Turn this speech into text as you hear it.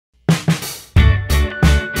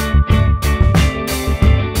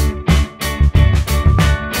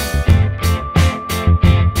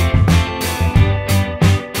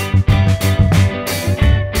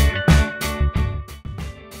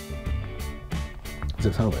Is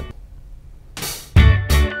it filming?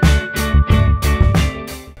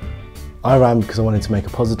 I ran because I wanted to make a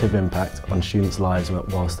positive impact on students' lives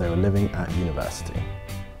whilst they were living at university.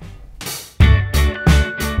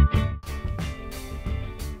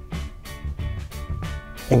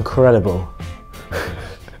 Incredible.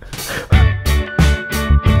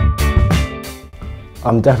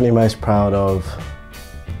 I'm definitely most proud of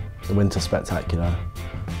the Winter Spectacular.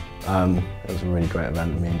 It was a really great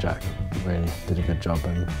event. Me and Jack really did a good job,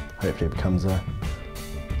 and hopefully it becomes a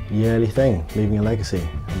yearly thing, leaving a legacy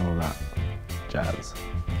and all that jazz.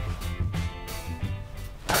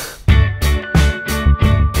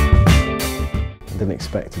 I didn't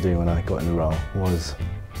expect to do when I got in the role was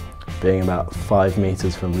being about 5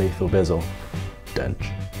 metres from Lethal Bizzle.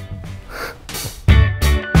 Dench.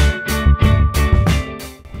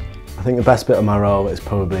 I think the best bit of my role is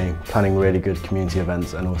probably planning really good community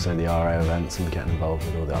events and also the RA events and getting involved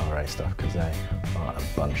with all the RA stuff, because they are a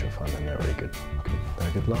bunch of fun and they're really good. They're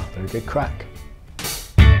a good laugh, they're a good crack.